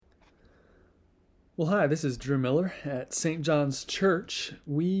Well, hi, this is Drew Miller at St. John's Church.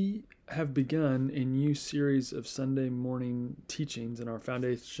 We have begun a new series of Sunday morning teachings in our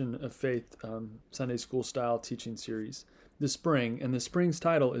Foundation of Faith Sunday school style teaching series this spring. And the spring's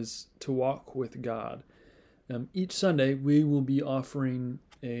title is To Walk with God. Each Sunday, we will be offering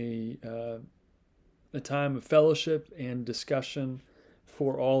a time of fellowship and discussion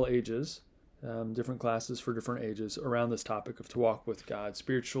for all ages, different classes for different ages around this topic of to walk with God,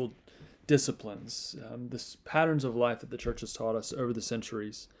 spiritual disciplines, the patterns of life that the church has taught us over the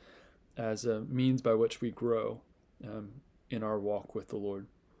centuries as a means by which we grow in our walk with the Lord.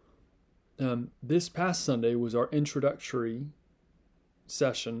 This past Sunday was our introductory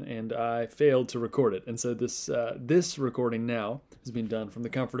session, and I failed to record it. And so this recording now has been done from the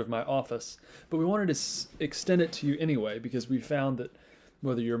comfort of my office. But we wanted to extend it to you anyway, because we found that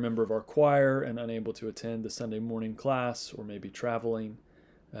whether you're a member of our choir and unable to attend the Sunday morning class, or maybe traveling,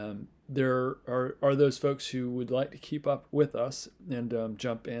 there are those folks who would like to keep up with us and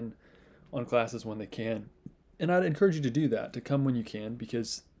jump in on classes when they can. And I'd encourage you to do that, to come when you can,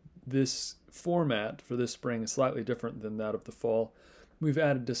 because this format for this spring is slightly different than that of the fall. We've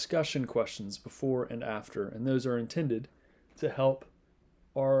added discussion questions before and after, and those are intended to help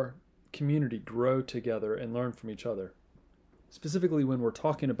our community grow together and learn from each other. Specifically, when we're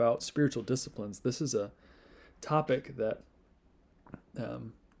talking about spiritual disciplines, this is a topic that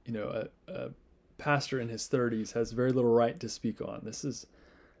a pastor in his 30s has very little right to speak on. This is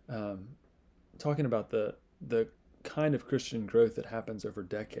talking about the kind of Christian growth that happens over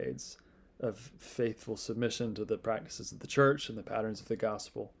decades of faithful submission to the practices of the church and the patterns of the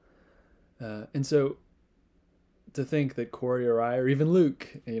gospel. And so to think that Corey or I, or even Luke,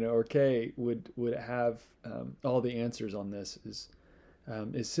 or Kay would have all the answers on this is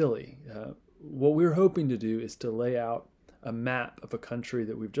silly. What we're hoping to do is to lay out a map of a country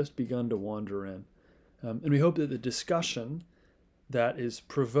that we've just begun to wander in. And we hope that the discussion that is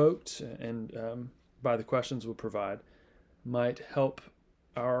provoked and by the questions we'll provide might help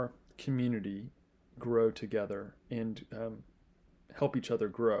our community grow together and help each other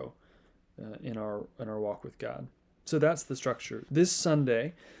grow in our walk with God. So that's the structure. This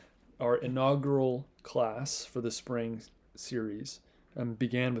Sunday, our inaugural class for the spring series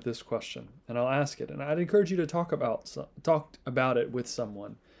began with this question, and I'll ask it. And I'd encourage you to talk about it with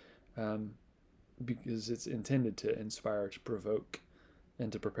someone, because it's intended to inspire, to provoke,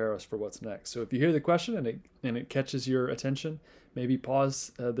 and to prepare us for what's next. So if you hear the question and it catches your attention, maybe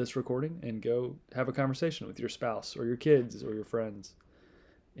pause this recording and go have a conversation with your spouse or your kids or your friends,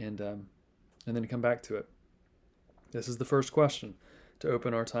 and then come back to it. This is the first question to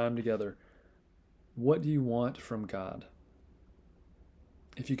open our time together. What do you want from God?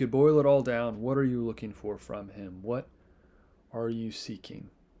 If you could boil it all down, what are you looking for from Him? What are you seeking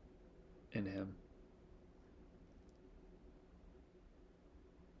in Him?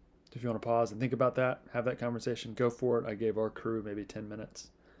 If you want to pause and think about that, have that conversation, go for it. I gave our crew maybe 10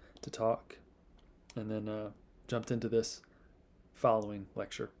 minutes to talk, and then jumped into this following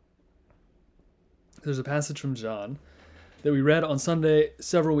lecture. There's a passage from John that we read on Sunday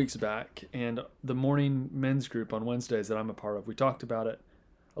several weeks back, and the morning men's group on Wednesdays that I'm a part of, we talked about it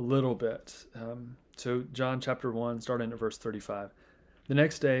a little bit. So John chapter 1, starting at verse 35. The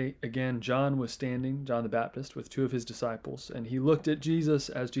next day, again, John was standing, John the Baptist, with two of his disciples, and he looked at Jesus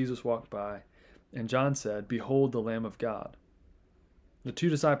as Jesus walked by. And John said, "Behold the Lamb of God." The two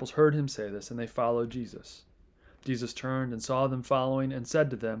disciples heard him say this, and they followed Jesus. Jesus turned and saw them following and said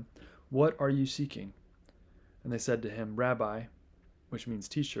to them, "What are you seeking?" And they said to him, "Rabbi," which means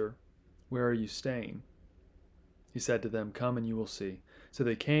teacher, "where are you staying?" He said to them, "Come and you will see." So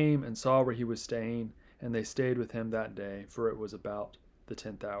they came and saw where he was staying, and they stayed with him that day, for it was about the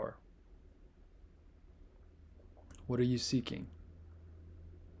 10th hour. What are you seeking?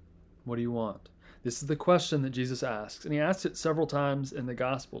 What do you want? This is the question that Jesus asks, and he asks it several times in the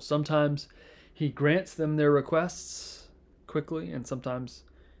gospel. Sometimes he grants them their requests quickly, and sometimes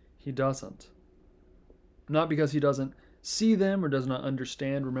he doesn't. Not because he doesn't see them or does not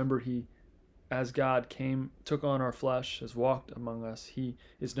understand. Remember, he, as God took on our flesh, has walked among us. He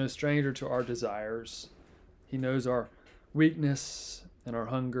is no stranger to our desires. He knows our weakness and our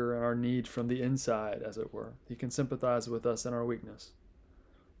hunger and our need from the inside, as it were. He can sympathize with us in our weakness.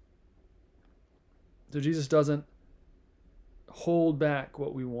 So Jesus doesn't hold back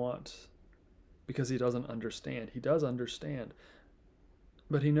what we want because he doesn't understand. He does understand.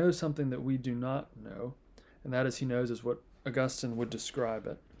 But he knows something that we do not know, and that is, he knows is what Augustine would describe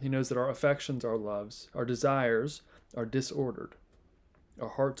it. He knows that our affections, our loves, our desires are disordered. Our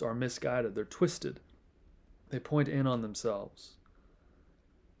hearts are misguided. They're twisted. They point in on themselves.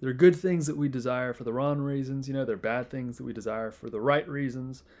 There are good things that we desire for the wrong reasons. There are bad things that we desire for the right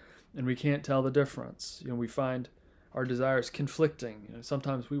reasons, and we can't tell the difference. We find our desires conflicting.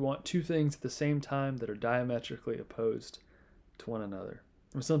 Sometimes we want two things at the same time that are diametrically opposed to one another.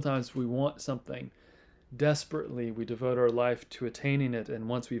 And sometimes we want something desperately. We devote our life to attaining it, and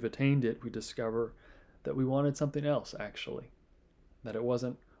once we've attained it, we discover that we wanted something else, actually, that it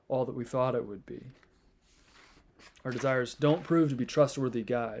wasn't all that we thought it would be. Our desires don't prove to be trustworthy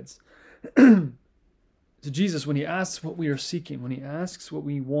guides. So Jesus, when he asks what we are seeking, when he asks what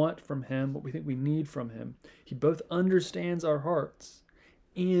we want from him, what we think we need from him, he both understands our hearts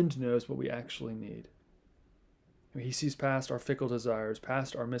and knows what we actually need. He sees past our fickle desires,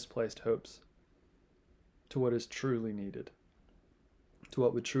 past our misplaced hopes, to what is truly needed, to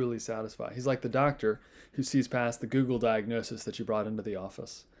what would truly satisfy. He's like the doctor who sees past the Google diagnosis that you brought into the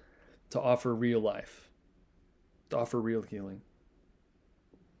office to offer real life, to offer real healing.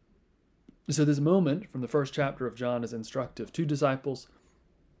 So this moment from the first chapter of John is instructive. Two disciples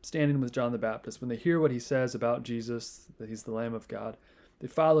standing with John the Baptist, when they hear what he says about Jesus, that he's the Lamb of God, they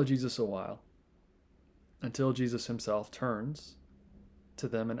follow Jesus a while until Jesus himself turns to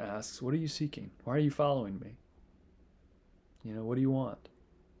them and asks, "What are you seeking? Why are you following me? What do you want?"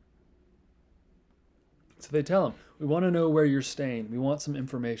 So they tell him, "We want to know where you're staying. We want some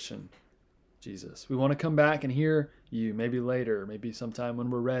information, Jesus. We want to come back and hear you, maybe later, maybe sometime when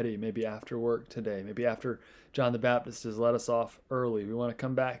we're ready, maybe after work today, maybe after John the Baptist has let us off early. We want to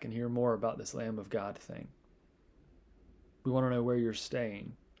come back and hear more about this Lamb of God thing. We want to know where you're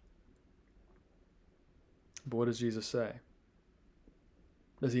staying." But what does Jesus say?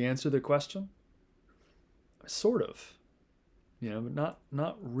 Does he answer the question? Sort of, but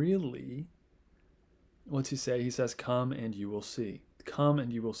not really. What's he say? He says, "Come and you will see. Come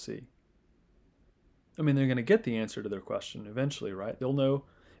and you will see." They're going to get the answer to their question eventually, right? They'll know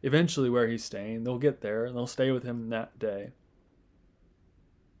eventually where he's staying. They'll get there and they'll stay with him that day.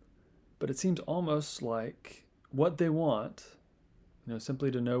 But it seems almost like what they want, simply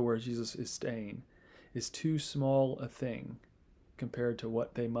to know where Jesus is staying, is too small a thing compared to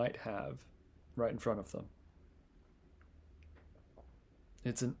what they might have right in front of them.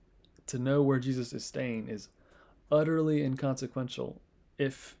 To know where Jesus is staying is utterly inconsequential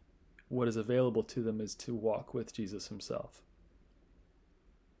if what is available to them is to walk with Jesus himself,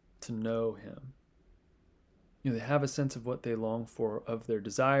 to know him. They have a sense of what they long for, of their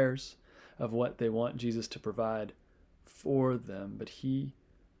desires, of what they want Jesus to provide for them, but he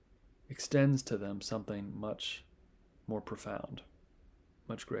extends to them something much more profound,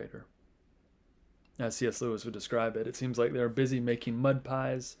 much greater. As C.S. Lewis would describe it, it seems like they're busy making mud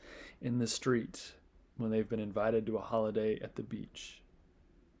pies in the street when they've been invited to a holiday at the beach.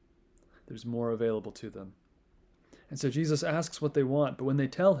 There's more available to them. And so Jesus asks what they want, but when they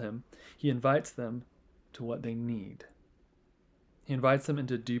tell him, he invites them to what they need. He invites them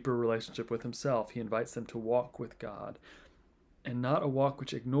into a deeper relationship with himself. He invites them to walk with God, and not a walk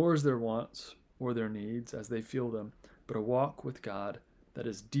which ignores their wants or their needs as they feel them, but a walk with God that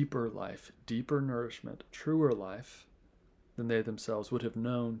is deeper life, deeper nourishment, truer life than they themselves would have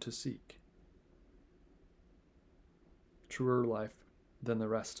known to seek. Truer life than the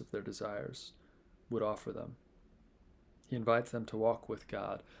rest of their desires would offer them. He invites them to walk with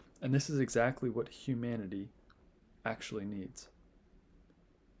God, and this is exactly what humanity actually needs.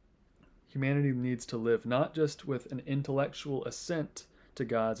 Humanity needs to live not just with an intellectual assent to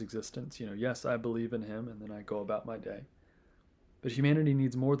God's existence, yes, I believe in him, and then I go about my day. But humanity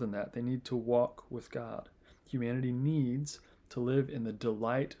needs more than that. They need to walk with God. Humanity needs to live in the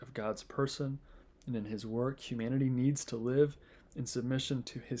delight of God's person and in his work. Humanity needs to live in submission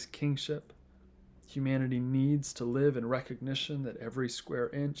to his kingship. Humanity needs to live in recognition that every square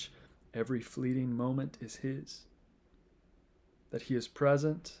inch, every fleeting moment is his. That he is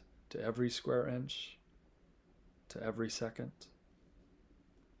present to every square inch, to every second.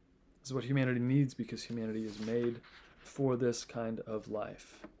 This is what humanity needs, because humanity is made for this kind of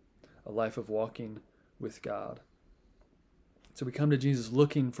life, a life of walking with God. So we come to Jesus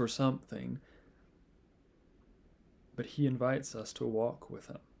looking for something, but he invites us to walk with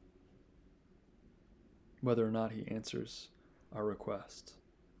him, whether or not he answers our request.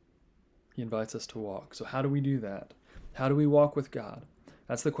 He invites us to walk. So how do we do that? How do we walk with God?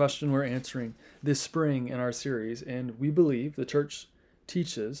 That's the question we're answering this spring in our series, and we believe, the church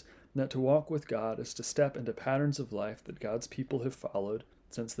teaches, that to walk with God is to step into patterns of life that God's people have followed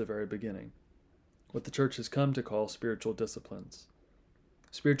since the very beginning. What the church has come to call spiritual disciplines.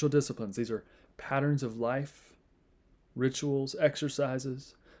 Spiritual disciplines, these are patterns of life, rituals,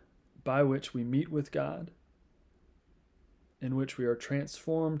 exercises, by which we meet with God in which we are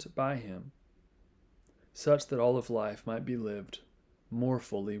transformed by him, such that all of life might be lived more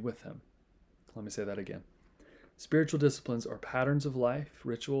fully with him. Let me say that again. Spiritual disciplines are patterns of life,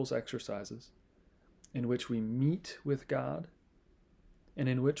 rituals, exercises, in which we meet with God and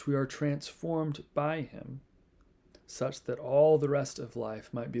in which we are transformed by him, such that all the rest of life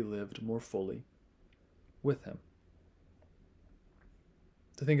might be lived more fully with him.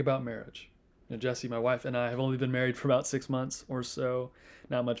 To think about marriage. Jesse, my wife, and I have only been married for about 6 months or so.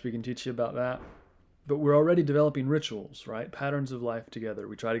 Not much we can teach you about that. But we're already developing rituals, right? Patterns of life together.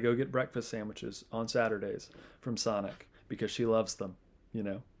 We try to go get breakfast sandwiches on Saturdays from Sonic because she loves them,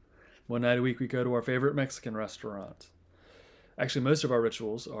 One night a week we go to our favorite Mexican restaurant. Actually, most of our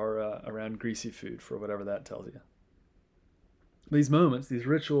rituals are around greasy food, for whatever that tells you. These moments, these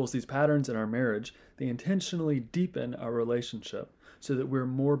rituals, these patterns in our marriage, they intentionally deepen our relationship so that we're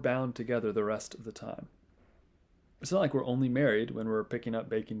more bound together the rest of the time. It's not like we're only married when we're picking up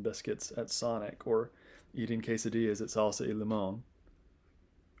baking biscuits at Sonic or eating quesadillas at Salsa y Limon.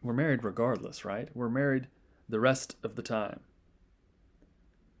 We're married regardless, right? We're married the rest of the time.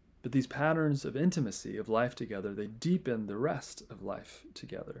 But these patterns of intimacy, of life together, they deepen the rest of life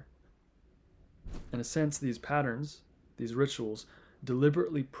together. In a sense, these patterns, these rituals,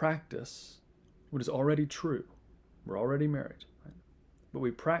 deliberately practice what is already true. We're already married, right? But we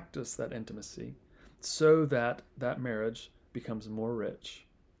practice that intimacy so that that marriage becomes more rich,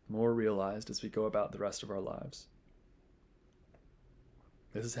 more realized as we go about the rest of our lives.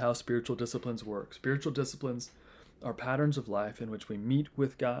 This is how spiritual disciplines work. Spiritual disciplines are patterns of life in which we meet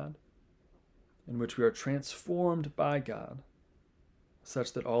with God, in which we are transformed by God,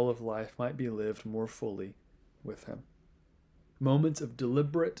 such that all of life might be lived more fully with him. Moments of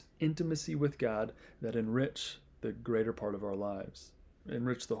deliberate intimacy with God that enrich the greater part of our lives,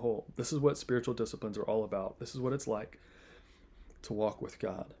 enrich the whole. This is what spiritual disciplines are all about. This is what it's like to walk with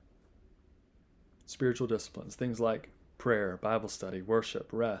God. Spiritual disciplines, things like prayer, Bible study, worship,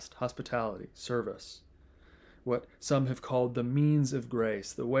 rest, hospitality, service. What some have called the means of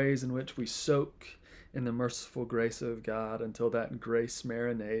grace, the ways in which we soak in the merciful grace of God until that grace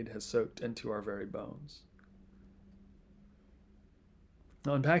marinade has soaked into our very bones.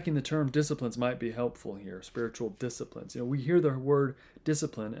 Now, unpacking the term disciplines might be helpful here, spiritual disciplines. We hear the word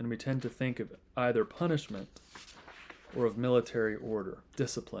discipline and we tend to think of either punishment or of military order.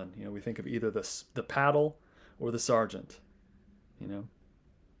 Discipline, we think of either the paddle or the sergeant,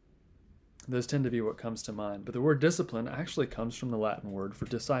 Those tend to be what comes to mind. But the word discipline actually comes from the Latin word for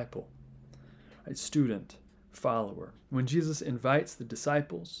disciple, right? Student, follower. When Jesus invites the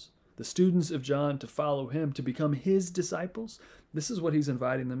disciples, the students of John, to follow him, to become his disciples, this is what he's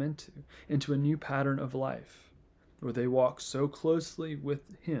inviting them into a new pattern of life, where they walk so closely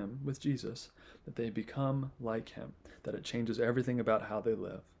with him, with Jesus, that they become like him, that it changes everything about how they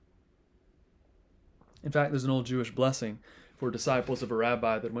live. In fact, there's an old Jewish blessing for disciples of a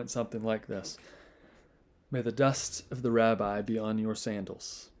rabbi that went something like this: "May the dust of the rabbi be on your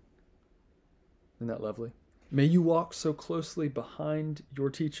sandals." Isn't that lovely? May you walk so closely behind your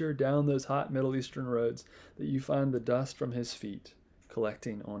teacher down those hot Middle Eastern roads that you find the dust from his feet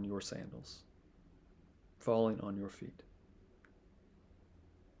collecting on your sandals, falling on your feet.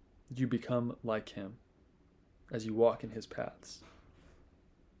 You become like him as you walk in his paths.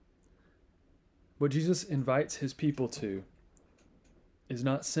 What Jesus invites his people to is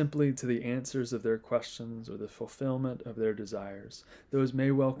not simply to the answers of their questions or the fulfillment of their desires. Those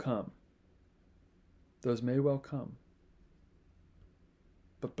may well come. Those may well come.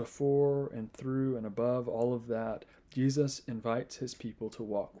 But before and through and above all of that, Jesus invites his people to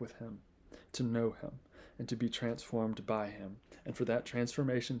walk with him, to know him, and to be transformed by him, and for that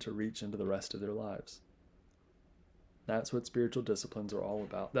transformation to reach into the rest of their lives. That's what spiritual disciplines are all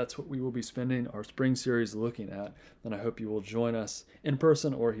about. That's what we will be spending our spring series looking at, and I hope you will join us in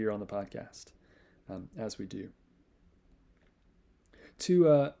person or here on the podcast as we do.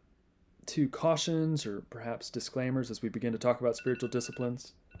 Two cautions or perhaps disclaimers as we begin to talk about spiritual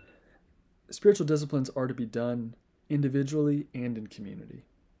disciplines. Spiritual disciplines are to be done individually and in community.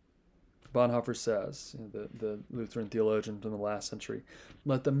 Bonhoeffer says, the Lutheran theologian from the last century,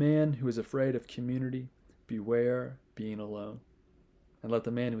 "Let the man who is afraid of community beware being alone. And let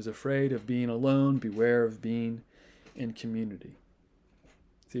the man who is afraid of being alone beware of being in community."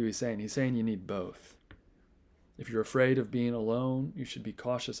 See what he's saying? He's saying you need both. If you're afraid of being alone, you should be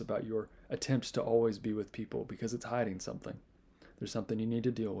cautious about your attempts to always be with people because it's hiding something. There's something you need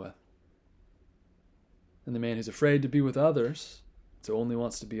to deal with. And the man who's afraid to be with others, so only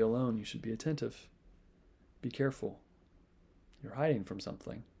wants to be alone, you should be attentive. Be careful. You're hiding from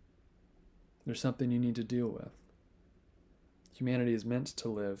something. There's something you need to deal with. Humanity is meant to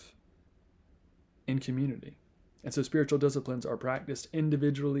live in community. And so spiritual disciplines are practiced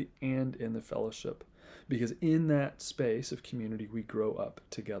individually and in the fellowship, because in that space of community, we grow up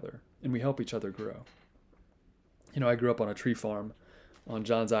together and we help each other grow. I grew up on a tree farm on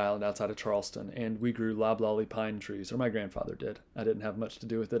Johns Island outside of Charleston, and we grew loblolly pine trees, or my grandfather did. I didn't have much to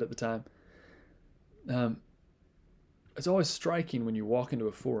do with it at the time. It's always striking when you walk into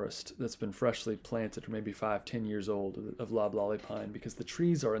a forest that's been freshly planted, or maybe 5-10 years old, of loblolly pine, because the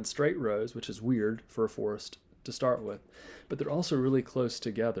trees are in straight rows, which is weird for a forest to start with, but they're also really close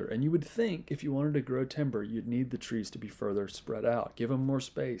together. And you would think if you wanted to grow timber, you'd need the trees to be further spread out, give them more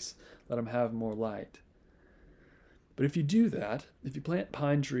space, let them have more light. But if you do that, if you plant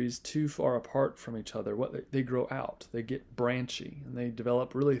pine trees too far apart from each other, they grow out, they get branchy, and they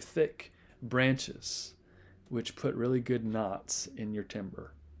develop really thick branches, which put really good knots in your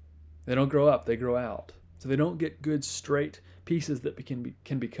timber. They don't grow up, they grow out. So they don't get good straight pieces that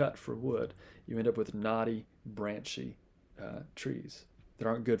can be cut for wood. You end up with knotty, branchy trees that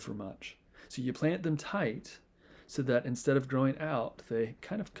aren't good for much. So you plant them tight so that instead of growing out, they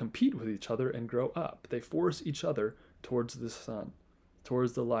kind of compete with each other and grow up. They force each other towards the sun,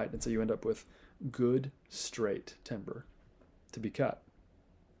 towards the light. And so you end up with good, straight timber to be cut.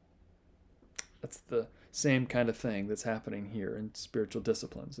 That's the same kind of thing that's happening here in spiritual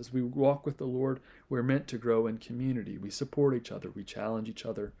disciplines. As we walk with the Lord, we're meant to grow in community. We support each other. We challenge each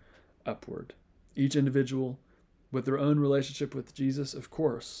other upward. Each individual with their own relationship with Jesus, of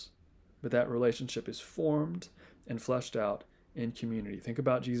course, but that relationship is formed and fleshed out in community. Think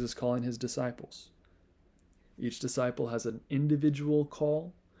about Jesus calling his disciples. Each disciple has an individual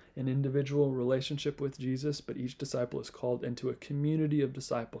call, an individual relationship with Jesus, but each disciple is called into a community of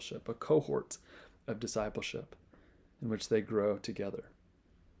discipleship, a cohort of discipleship in which they grow together.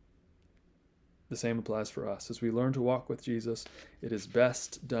 The same applies for us. As we learn to walk with Jesus, it is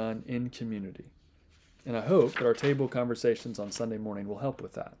best done in community. And I hope that our table conversations on Sunday morning will help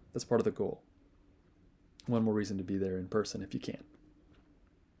with that. That's part of the goal. One more reason to be there in person if you can.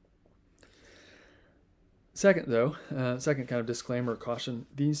 Second kind of disclaimer or caution,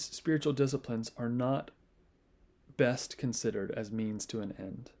 these spiritual disciplines are not best considered as means to an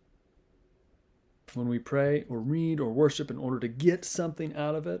end. When we pray or read or worship in order to get something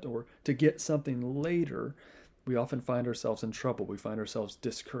out of it or to get something later, we often find ourselves in trouble. We find ourselves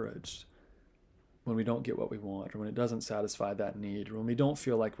discouraged when we don't get what we want, or when it doesn't satisfy that need, or when we don't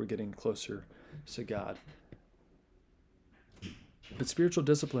feel like we're getting closer to God. But spiritual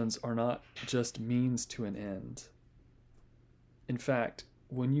disciplines are not just means to an end. In fact,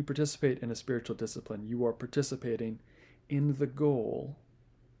 when you participate in a spiritual discipline, you are participating in the goal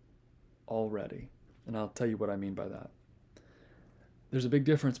already. And I'll tell you what I mean by that. There's a big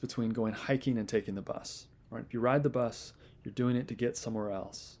difference between going hiking and taking the bus. Right? If you ride the bus, you're doing it to get somewhere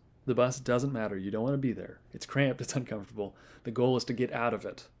else. The bus doesn't matter. You don't want to be there. It's cramped. It's uncomfortable. The goal is to get out of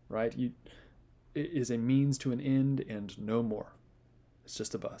it, right? It is a means to an end and no more. It's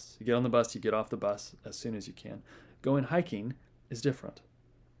just a bus. You get on the bus, you get off the bus as soon as you can. Going hiking is different.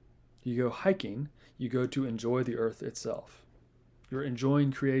 You go hiking, you go to enjoy the earth itself. You're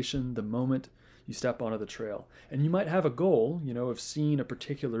enjoying creation the moment you step onto the trail. And you might have a goal, of seeing a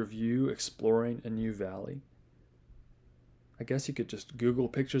particular view, exploring a new valley. I guess you could just Google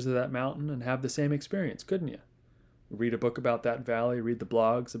pictures of that mountain and have the same experience, couldn't you? Read a book about that valley, read the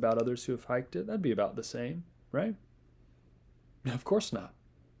blogs about others who have hiked it. That'd be about the same, right? Of course not.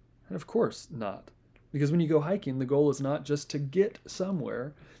 And of course not. Because when you go hiking, the goal is not just to get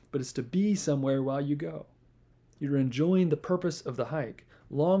somewhere, but it's to be somewhere while you go. You're enjoying the purpose of the hike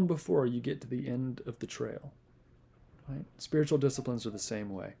long before you get to the end of the trail. Right? Spiritual disciplines are the same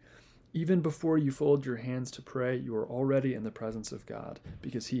way. Even before you fold your hands to pray, you are already in the presence of God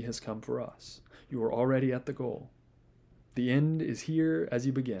because he has come for us. You are already at the goal. The end is here as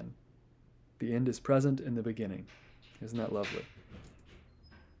you begin. The end is present in the beginning. Isn't that lovely?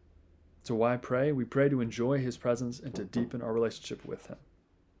 So why pray? We pray to enjoy his presence and to deepen our relationship with him.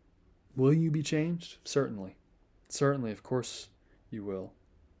 Will you be changed? Certainly. Certainly, of course you will,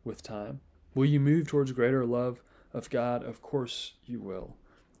 with time. Will you move towards greater love of God? Of course you will,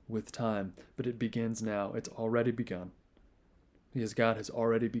 with time. But it begins now. It's already begun. Because God has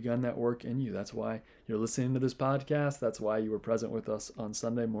already begun that work in you. That's why you're listening to this podcast. That's why you were present with us on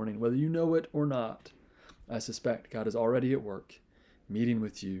Sunday morning. Whether you know it or not, I suspect God is already at work, meeting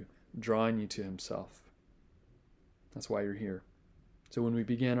with you, drawing you to himself. That's why you're here. So when we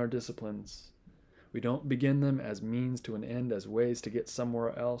begin our disciplines, we don't begin them as means to an end, as ways to get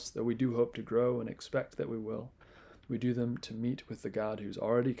somewhere else, though we do hope to grow and expect that we will. We do them to meet with the God who's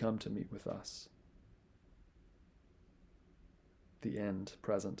already come to meet with us. the end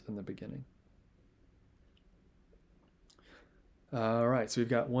present in the beginning. All right, so we've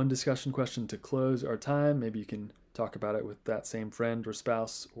got one discussion question to close our time. Maybe you can talk about it with that same friend or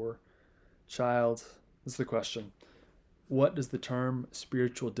spouse or child. This is the question. What does the term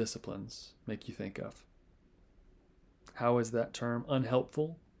spiritual disciplines make you think of? How is that term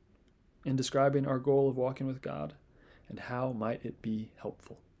unhelpful in describing our goal of walking with God? And how might it be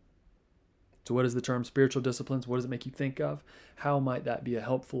helpful? So what is the term spiritual disciplines? What does it make you think of? How might that be a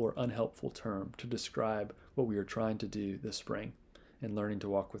helpful or unhelpful term to describe what we are trying to do this spring in learning to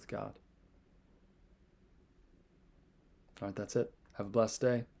walk with God? All right, that's it. Have a blessed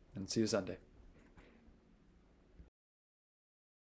day and see you Sunday.